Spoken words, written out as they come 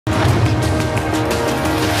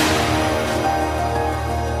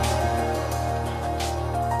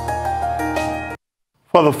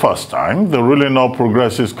For the first time, the ruling All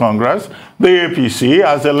Progressives Congress, the APC,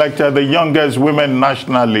 has elected the youngest women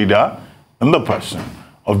national leader in the person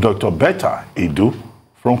of Dr. Betta Edu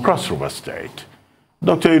from Cross River State.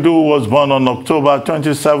 Dr. Edu was born on October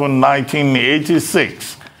 27,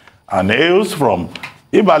 1986 and hails from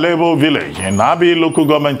Ibalebo village in Abi local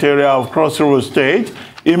government area of Cross River State.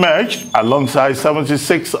 Emerged alongside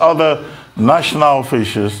 76 other national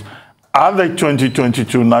officials at the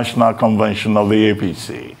 2022 National Convention of the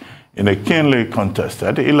APC in a keenly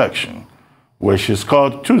contested election, where she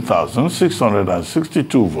scored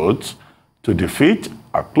 2,662 votes to defeat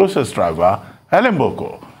her closest rival, Helen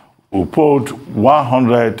Boco, who polled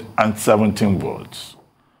 117 votes.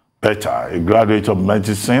 Betta, a graduate of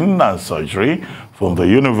medicine and surgery from the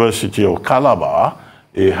University of Calabar,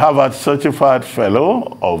 a Harvard-certified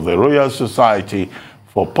fellow of the Royal Society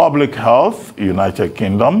for Public Health, United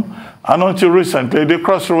Kingdom, and until recently, the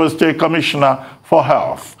Cross River State Commissioner for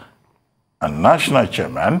Health and National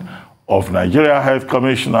Chairman of Nigeria Health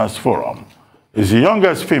Commissioners Forum, is the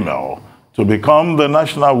youngest female to become the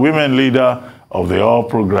national women leader of the All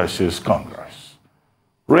Progressives Congress.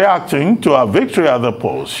 Reacting to her victory at the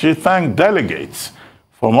polls, she thanked delegates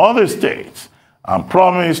from other states and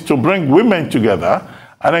promised to bring women together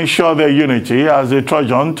and ensure their unity as they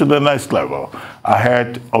trudge on to the next level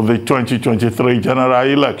ahead of the 2023 general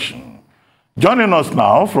election. Joining us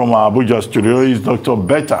now from our Abuja studio is Dr.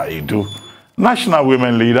 Betta Edu, National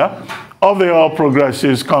Women Leader of the All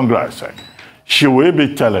Progressives Congress. She will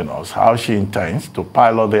be telling us how she intends to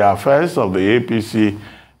pilot the affairs of the APC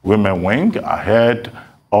Women Wing ahead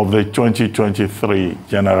of the 2023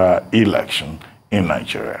 general election in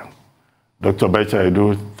Nigeria. Dr. Betta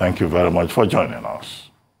Edu, thank you very much for joining us.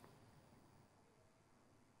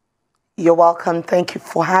 You're welcome. Thank you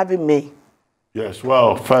for having me. Yes,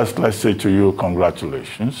 well, first, let's say to you,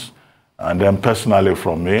 congratulations. And then personally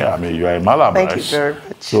from me, I mean, you are a Malabrese. Thank you very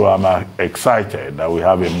much. So I'm excited that we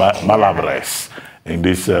have a Malabrese in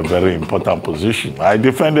this very important position. I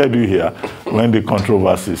defended you here when the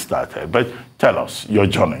controversy started. But tell us your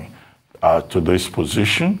journey to this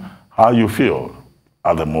position, how you feel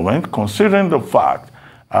at the moment, considering the fact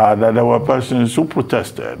that there were persons who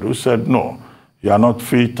protested, who said, no, you are not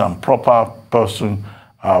fit and proper person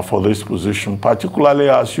for this position, particularly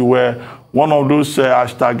as you were one of those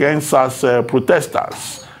 #EndSARS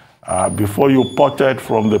protesters before you ported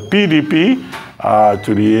from the PDP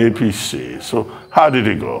to the APC. So how did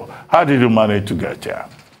it go? How did you manage to get here?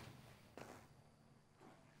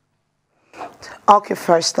 Okay,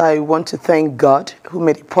 first I want to thank God who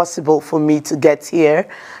made it possible for me to get here.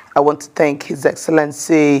 I want to thank His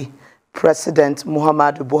Excellency President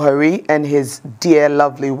Muhammadu Buhari and his dear,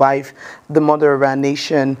 lovely wife, the mother of our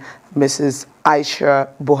nation, Mrs. Aisha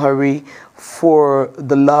Buhari, for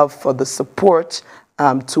the love, for the support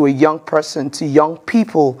to a young person, to young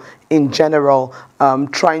people in general,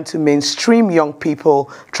 trying to mainstream young people,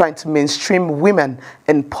 trying to mainstream women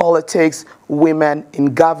in politics, women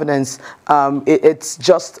in governance. It's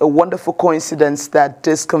just a wonderful coincidence that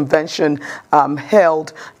this convention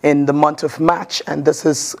held in the month of March, and this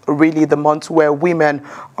is really the month where women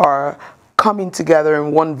are coming together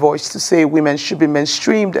in one voice to say women should be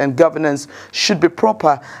mainstreamed and governance should be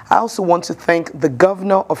proper. I also want to thank the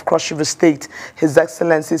governor of Cross River State, His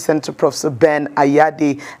Excellency Senator Professor Ben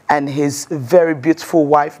Ayade, and his very beautiful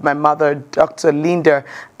wife, my mother, Dr. Linda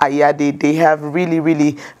Ayade. They have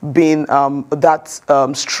really been that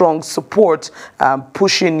strong support,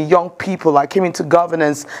 pushing young people. I came into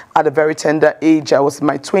governance at a very tender age. I was in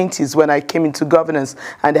my 20s when I came into governance,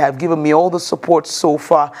 and they have given me all the support so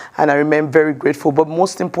far, and I remain very grateful. But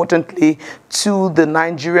most importantly, to the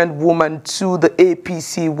Nigerian woman, to the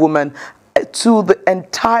APC woman, to the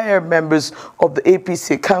entire members of the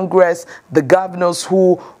APC Congress, the governors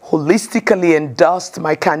who holistically endorsed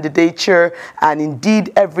my candidature, and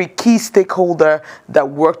indeed every key stakeholder that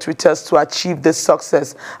worked with us to achieve this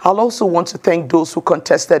success. I'll also want to thank those who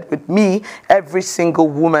contested with me. Every single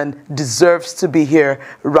woman deserves to be here,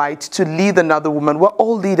 right, to lead another woman. We're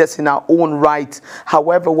all leaders in our own right.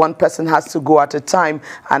 However, one person has to go at a time,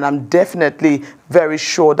 and I'm definitely very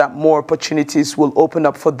sure that more opportunities will open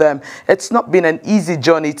up for them. It's not been an easy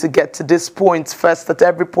journey to get to this point. First, at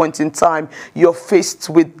every point in time, you're faced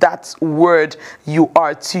with that word, you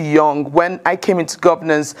are too young. When I came into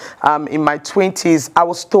governance in my 20s, I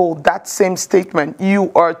was told that same statement,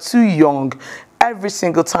 you are too young. every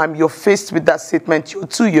single time you're faced with that statement, you're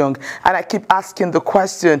too young. And I keep asking the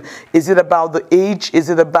question, is it about the age? Is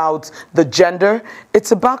it about the gender?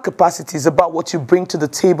 It's about capacity. It's about what you bring to the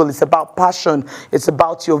table. It's about passion. It's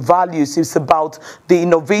about your values. It's about the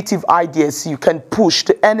innovative ideas you can push,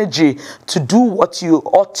 the energy to do what you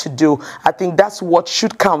ought to do. I think that's what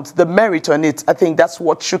should count, the merit on it. I think that's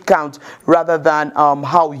what should count rather than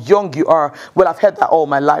how young you are. Well, I've heard that all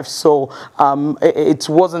my life, so it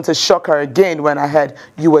wasn't a shocker again when I heard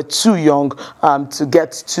you were too young to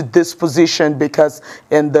get to this position, because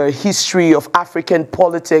in the history of African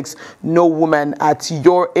politics, no woman at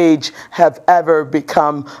your age have ever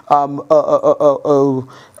become a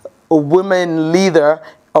woman leader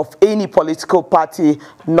of any political party,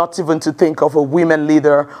 not even to think of a women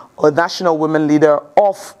leader or national women leader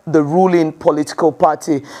of the ruling political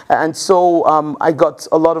party. And so I got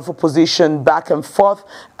a lot of opposition back and forth.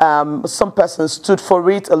 Some persons stood for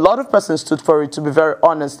it. A lot of persons stood for it, to be very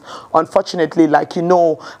honest. Unfortunately, like you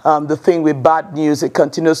know, the thing with bad news, it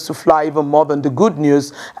continues to fly even more than the good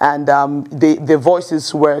news. And the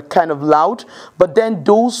voices were kind of loud. But then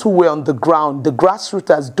those who were on the ground, the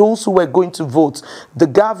grassroots, those who were going to vote, the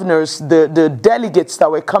governors, the delegates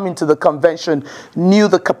that were coming to the convention knew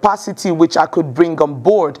the capacity which I could bring on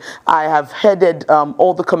board. I have headed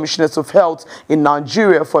all the commissioners of health in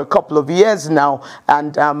Nigeria for a couple of years now,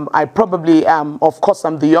 and I probably am, of course,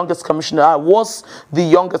 I'm the youngest commissioner. I was the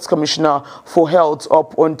youngest commissioner for health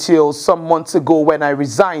up until some months ago when I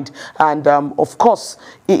resigned. And of course,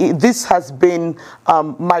 this has been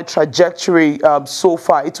my trajectory so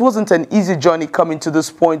far. It wasn't an easy journey coming to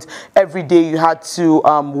this point. Every day you had to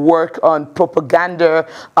work on propaganda,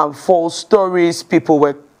 false stories. People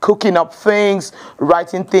were cooking up things,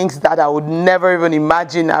 writing things that I would never even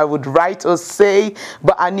imagine I would write or say,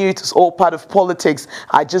 but I knew it was all part of politics.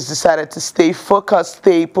 I just decided to stay focused,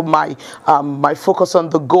 put my focus on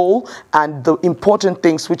the goal and the important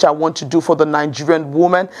things which I want to do for the Nigerian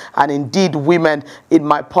woman and indeed women in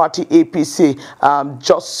my party APC,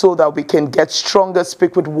 just so that we can get stronger,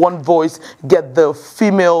 speak with one voice, get the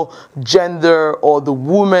female gender or the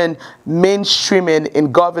woman mainstreaming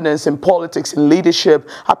in governance, in politics, in leadership.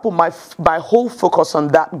 I put my whole focus on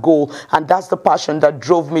that goal, and that's the passion that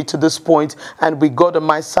drove me to this point. And with God on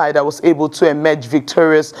my side, I was able to emerge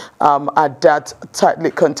victorious at that tightly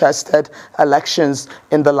contested elections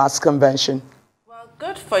in the last convention. Well,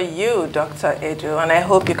 good for you, Dr. Edu, and I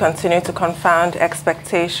hope you continue to confound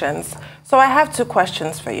expectations. So I have two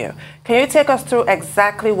questions for you. Can you take us through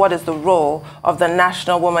exactly what is the role of the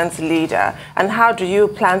National Women's Leader, and how do you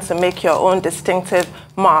plan to make your own distinctive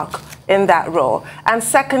mark in that role? And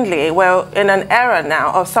secondly, we're in an era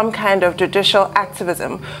now of some kind of judicial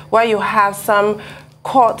activism where you have some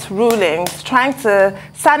court rulings trying to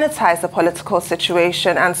sanitize the political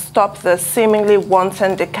situation and stop the seemingly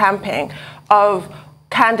wanton decamping of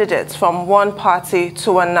candidates from one party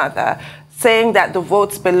to another, saying that the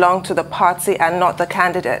votes belong to the party and not the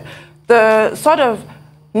candidate. The sort of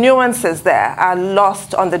nuances there are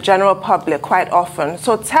lost on the general public quite often.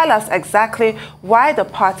 So tell us exactly why the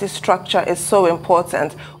party structure is so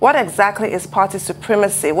important. What exactly is party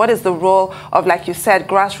supremacy? What is the role of, like you said,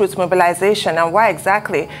 grassroots mobilization? And why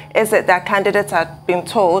exactly is it that candidates are being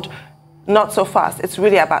told, not so fast, it's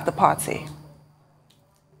really about the party?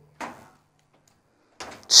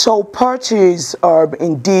 So parties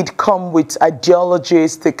indeed come with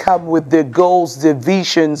ideologies, they come with their goals, their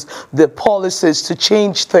visions, their policies to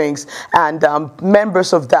change things. And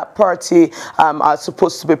members of that party are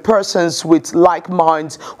supposed to be persons with like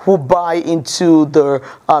minds who buy into the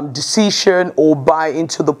decision or buy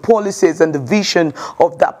into the policies and the vision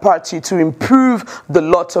of that party to improve the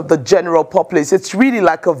lot of the general populace. It's really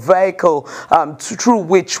like a vehicle through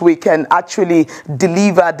which we can actually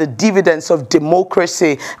deliver the dividends of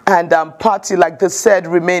democracy. And party, like they said,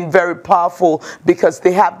 remain very powerful because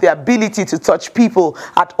they have the ability to touch people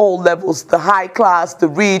at all levels, the high class, the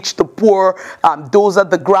rich, the poor, those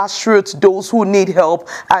at the grassroots, those who need help,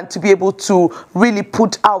 and to be able to really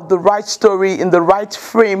put out the right story in the right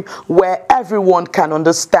frame where everyone can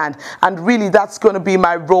understand. And really that's going to be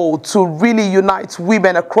my role, to really unite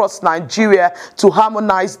women across Nigeria, to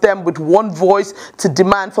harmonize them with one voice, to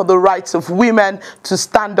demand for the rights of women, to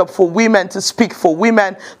stand up for women, to speak for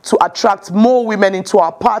women, to attract more women into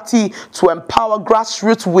our party, to empower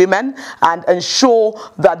grassroots women and ensure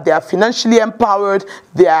that they are financially empowered,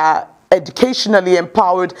 they are educationally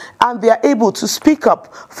empowered, and they are able to speak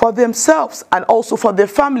up for themselves and also for their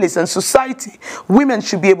families and society. Women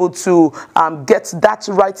should be able to get that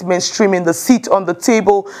right mainstream the seat on the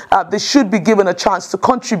table. They should be given a chance to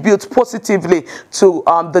contribute positively to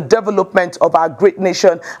the development of our great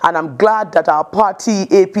nation, and I'm glad that our party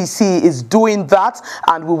APC is doing that,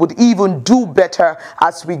 and we would even do better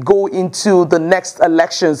as we go into the next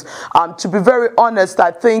elections. To be very honest,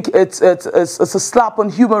 I think it's a slap on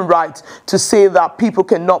human rights to say that people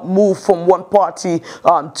cannot move from one party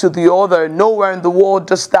to the other. Nowhere in the world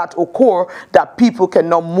does that occur, that people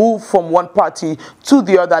cannot move from one party to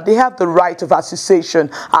the other. They have the right of association.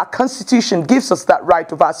 Our constitution gives us that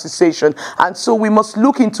right of association, and so we must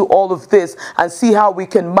look into all of this and see how we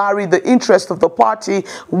can marry the interest of the party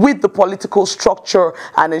with the political structure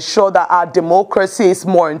and ensure that our democracy is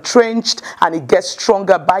more entrenched and it gets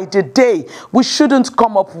stronger by the day. We shouldn't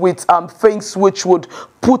come up with things which would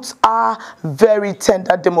put our very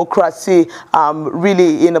tender democracy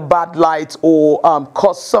really in a bad light, or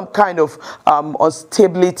cause some kind of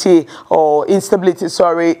instability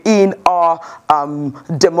in our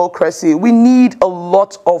democracy. We need a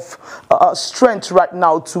lot of strength right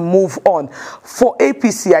now to move on. For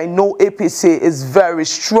APC, I know APC is very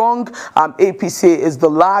strong. APC is the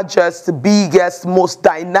largest, biggest, most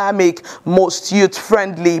dynamic, most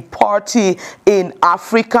youth-friendly party in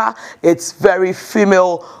Africa. It's very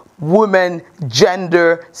female, women,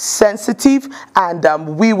 gender sensitive, and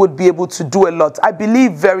we would be able to do a lot. I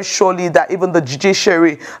believe very surely that even the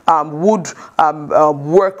judiciary would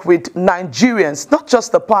work with Nigerians, not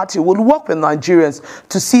just the party, would work with Nigerians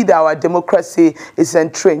to see that our democracy is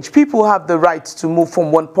entrenched. People have the right to move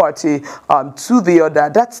from one party to the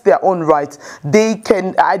other. That's their own right. They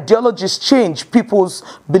can, ideologies change, people's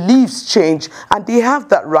beliefs change, and they have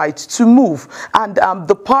that right to move. And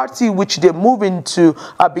the party which they move into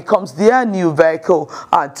becomes their new vehicle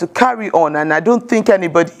to carry on, and I don't think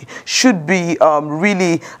anybody should be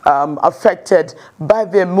really affected by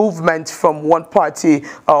their movement from one party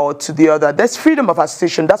to the other. There's freedom of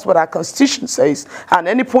association. That's what our constitution says, and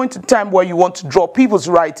any point in time where you want to draw people's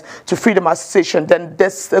right to freedom of association, then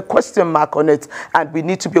there's a question mark on it, and we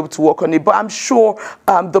need to be able to work on it. But I'm sure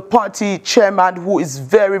the party chairman, who is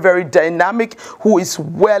very, very dynamic, who is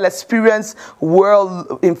well experienced,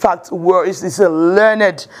 is a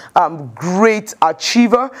learned, great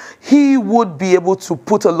achiever, he would be able to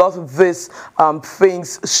put a lot of these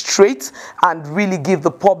things straight and really give the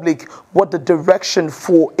public what the direction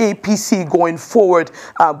for APC going forward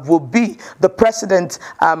will be. The president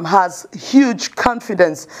has huge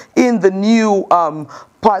confidence in the new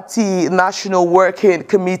party national working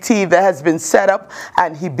committee that has been set up,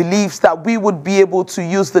 and he believes that we would be able to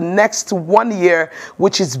use the next 1 year,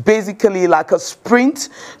 which is basically like a sprint,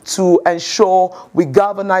 to ensure we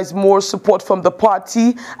galvanize more support from the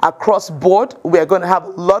party across board. We are going to have a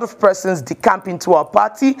lot of persons decamp into our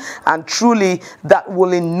party, and truly that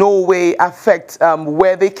will in no way affect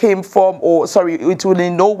where they came from, or sorry, it will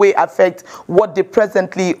in no way affect what they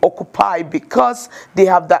presently occupy, because they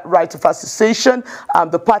have that right of association.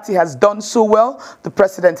 The party has done so well, the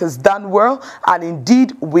president has done well, and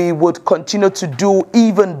indeed we would continue to do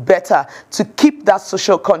even better to keep that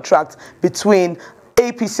social contract between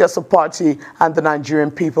APC as a party and the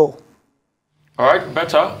Nigerian people. All right,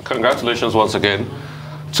 Betta, congratulations once again.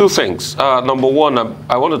 Two things. Number one,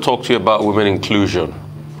 I want to talk to you about women inclusion.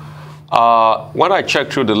 When I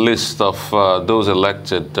checked through the list of those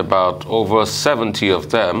elected, about over 70 of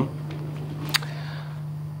them,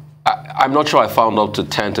 I'm not sure I found up to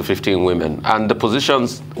 10 to 15 women. And the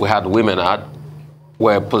positions we had women at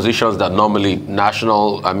were positions that normally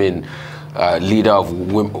national women leader,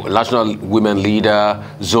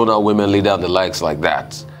 zonal women leader, and the likes like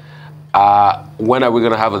that. When are we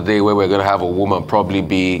going to have a day where we're going to have a woman probably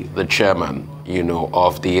be the chairman,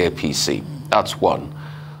 of the APC? That's one.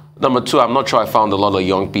 Number two, I'm not sure I found a lot of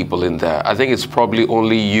young people in there. I think it's probably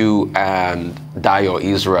only you and Dayo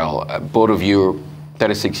Israel, both of you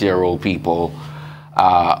 36-year-old people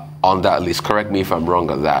on that list. Correct me if I'm wrong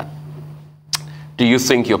on that. Do you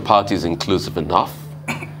think your party is inclusive enough?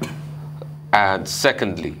 And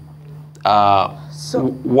secondly, how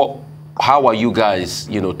are you guys,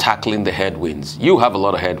 tackling the headwinds? You have a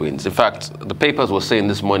lot of headwinds. In fact, the papers were saying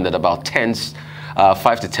this morning that about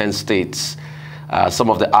 5 to 10 states, some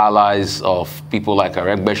of the allies of people like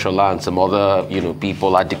Aregbe Shola and some other,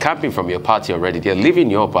 people are decamping from your party already. They're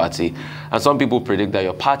leaving your party. And some people predict that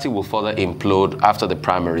your party will further implode after the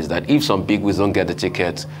primaries, that if some big wigs don't get the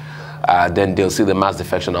ticket, then they'll see the mass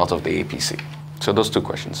defection out of the APC. So those two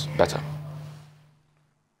questions. Betta.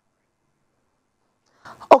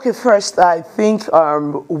 Okay, first, I think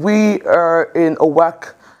we are in a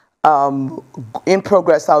work in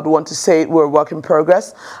progress. I would want to say we're a work in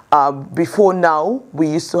progress. Before now, we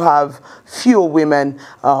used to have fewer women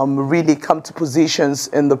really come to positions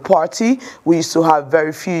in the party. We used to have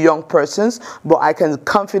very few young persons, but I can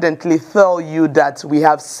confidently tell you that we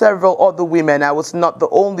have several other women. I was not the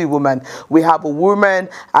only woman. We have a woman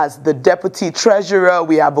as the deputy treasurer.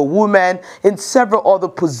 We have a woman in several other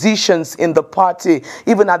positions in the party.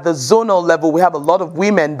 Even at the zonal level, we have a lot of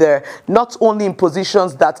women there, not only in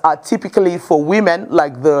positions that are typically for women,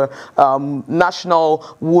 like the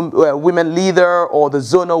national women leader or the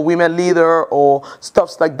zonal women leader or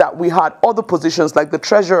stuffs like that. We had other positions like the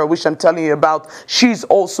treasurer, which I'm telling you about. She's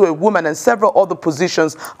also a woman, and several other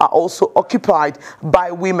positions are also occupied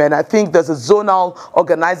by women. I think there's a zonal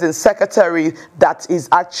organizing secretary that is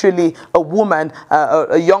actually a woman,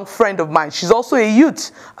 a young friend of mine. She's also a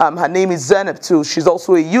youth. Her name is Zainab too. She's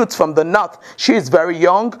also a youth from the north. She is very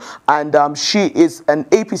young, and she is an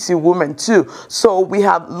APC woman too. So we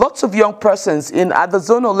have lots of young persons at the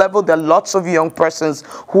zonal level. There are lots of young persons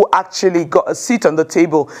who actually got a seat on the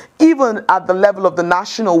table. Even at the level of the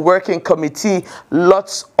National Working Committee,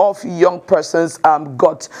 lots of young persons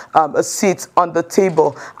got a seat on the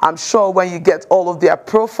table. I'm sure when you get all of their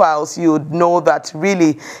profiles, you would know that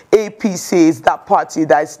really APC is that party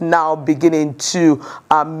that is now beginning to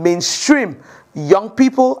mainstream young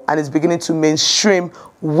people and is beginning to mainstream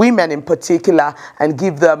women in particular and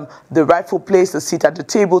give them the rightful place, a seat at the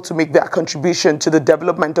table to make their contribution to the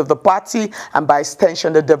development of the party and by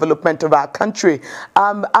extension the development of our country.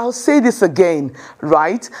 I'll say this again,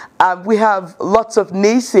 right? We have lots of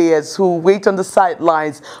naysayers who wait on the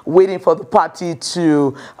sidelines waiting for the party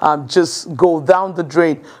to just go down the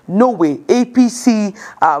drain. No way. APC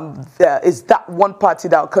is that one party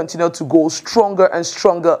that will continue to go stronger and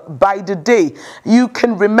stronger by the day. You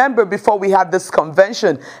can remember before we had this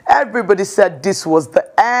convention, everybody said this was the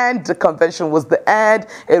end, the convention was the end,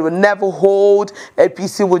 it would never hold,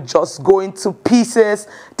 APC would just go into pieces.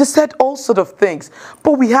 They said all sort of things.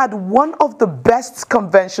 But we had one of the best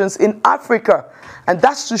conventions in Africa. And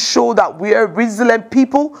that's to show that we are resilient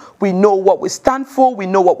people. We know what we stand for, we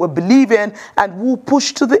know what we believe in, and we'll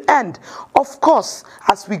push to the end. Of course,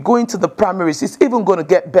 as we go into the primaries, it's even going to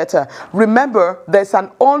get better. Remember, there's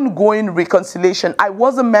an ongoing reconciliation. I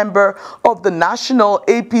was a member of the National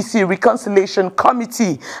APC Reconciliation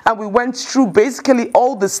Committee, and we went through basically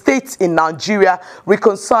all the states in Nigeria,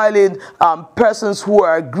 reconciling persons who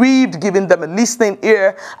are aggrieved, giving them a listening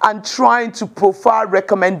ear, and trying to profile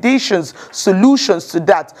recommendations, solutions to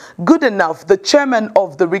that. Good enough, the chairman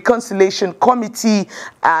of the Reconciliation Committee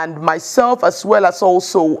and myself, as well as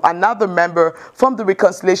also another member from the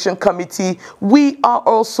Reconciliation Committee, we are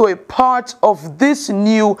also a part of this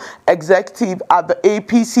new executive at the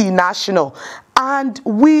APC National. And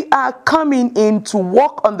we are coming in to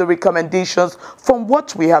work on the recommendations from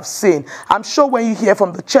what we have seen. I'm sure when you hear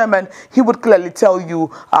from the chairman, he would clearly tell you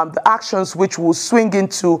the actions which will swing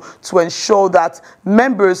into to ensure that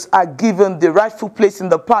members are given the rightful place in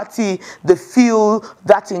the party, they feel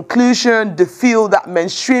that inclusion, they feel that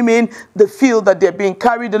mainstreaming, they feel that they're being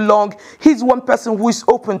carried along. He's one person who is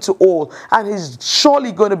open to all, and he's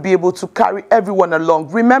surely going to be able to carry everyone along.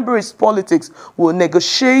 Remember, his politics will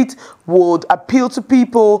negotiate, would appeal to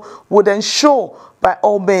people, would ensure by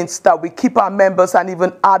all means that we keep our members and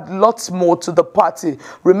even add lots more to the party.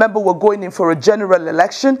 Remember, we're going in for a general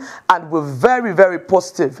election, and we're very, very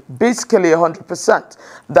positive, basically 100%,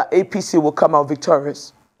 that APC will come out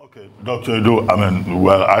victorious. Okay, Dr. Edu,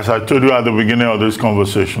 well, as I told you at the beginning of this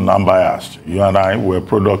conversation, I'm biased. You and I were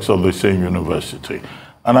products of the same university.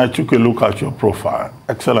 And I took a look at your profile,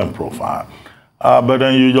 excellent profile. But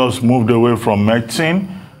then you just moved away from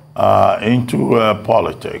medicine into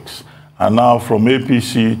politics, and now from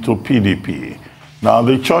APC to PDP. Now,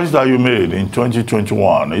 the choice that you made in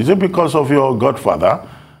 2021, is it because of your godfather,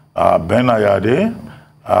 Ben Ayade,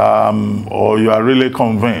 or you are really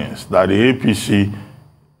convinced that the APC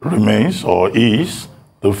remains or is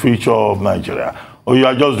the future of Nigeria? Or you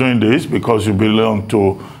are just doing this because you belong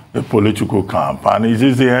to a political camp? And is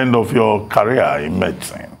this the end of your career in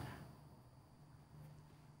medicine?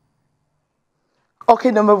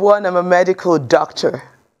 Okay, number one, I'm a medical doctor,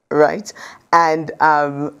 right? And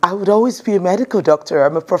I would always be a medical doctor.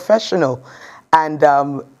 I'm a professional. And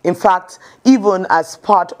in fact, even as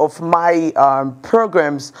part of my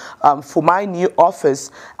programs for my new office,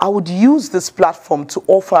 I would use this platform to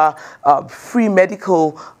offer free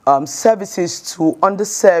medical services to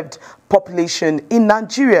underserved population in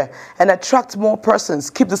Nigeria and attract more persons,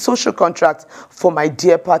 keep the social contract for my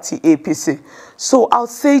dear party APC. So I'll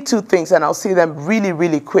say two things, and I'll say them really,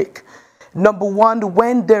 really quick. Number one,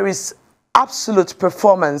 when there is absolute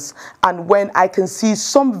performance and when I can see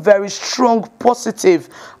some very strong positive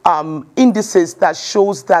indices that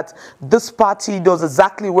shows that this party knows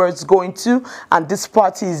exactly where it's going to and this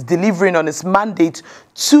party is delivering on its mandate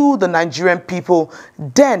to the Nigerian people,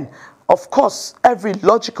 then of course every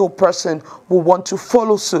logical person will want to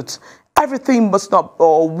follow suit. Everything must not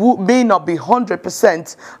or may not be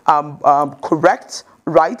 100% correct,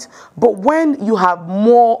 right? But when you have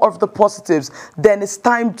more of the positives, then it's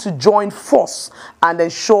time to join force and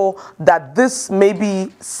ensure that this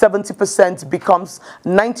maybe 70% becomes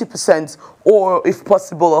 90% or if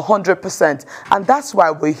possible 100%. And that's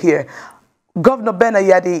why we're here. Governor Ben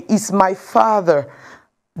Ayade is my father.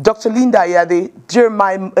 Dr. Linda Ayade,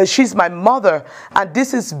 she's my mother, and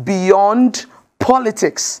this is beyond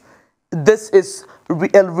politics. This is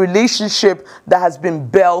a relationship that has been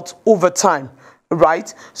built over time,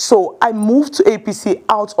 right? So I moved to APC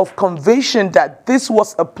out of conviction that this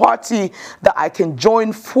was a party that I can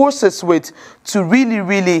join forces with to really,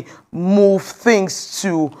 really move things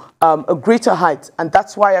to a greater height. And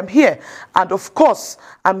that's why I'm here. And of course,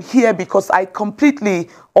 I'm here because I completely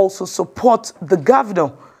also support the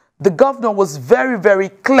governor. The governor was very, very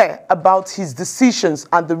clear about his decisions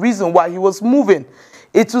and the reason why he was moving.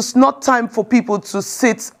 It was not time for people to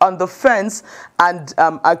sit on the fence and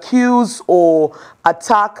accuse or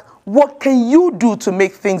attack. What can you do to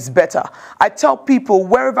make things better? I tell people,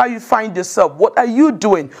 wherever you find yourself, what are you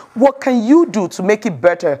doing? What can you do to make it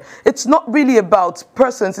better? It's not really about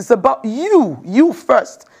persons. It's about you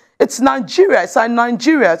first. It's Nigeria. It's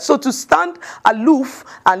Nigeria. So to stand aloof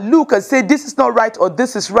and look and say this is not right or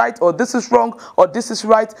this is right or this is wrong or this is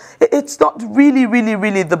right, it's not really, really,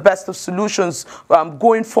 really the best of solutions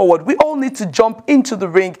going forward. We all need to jump into the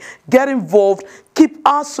ring, get involved, keep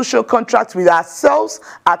our social contract with ourselves,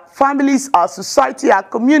 our families, our society, our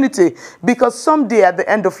community, because someday at the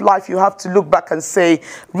end of life you have to look back and say,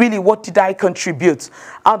 really, what did I contribute?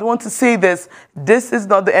 I want to say this is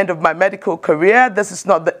not the end of my medical career. This is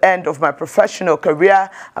not the end of my professional career.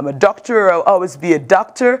 I'm a doctor. I'll always be a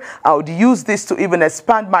doctor. I would use this to even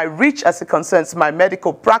expand my reach as it concerns my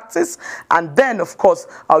medical practice. And then, of course,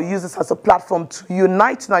 I'll use this as a platform to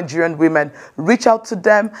unite Nigerian women, reach out to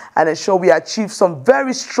them, and ensure we achieve some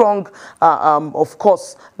very strong, of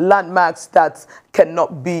course, landmarks that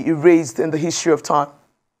cannot be erased in the history of time.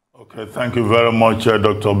 Okay, thank you very much,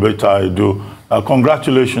 Dr. Betta Edu.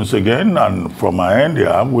 Congratulations again, and from my end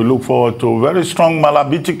here, we look forward to very strong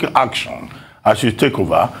Malabitic action as you take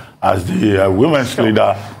over as the Women's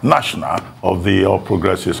Leader National of the All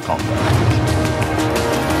Progressives Congress.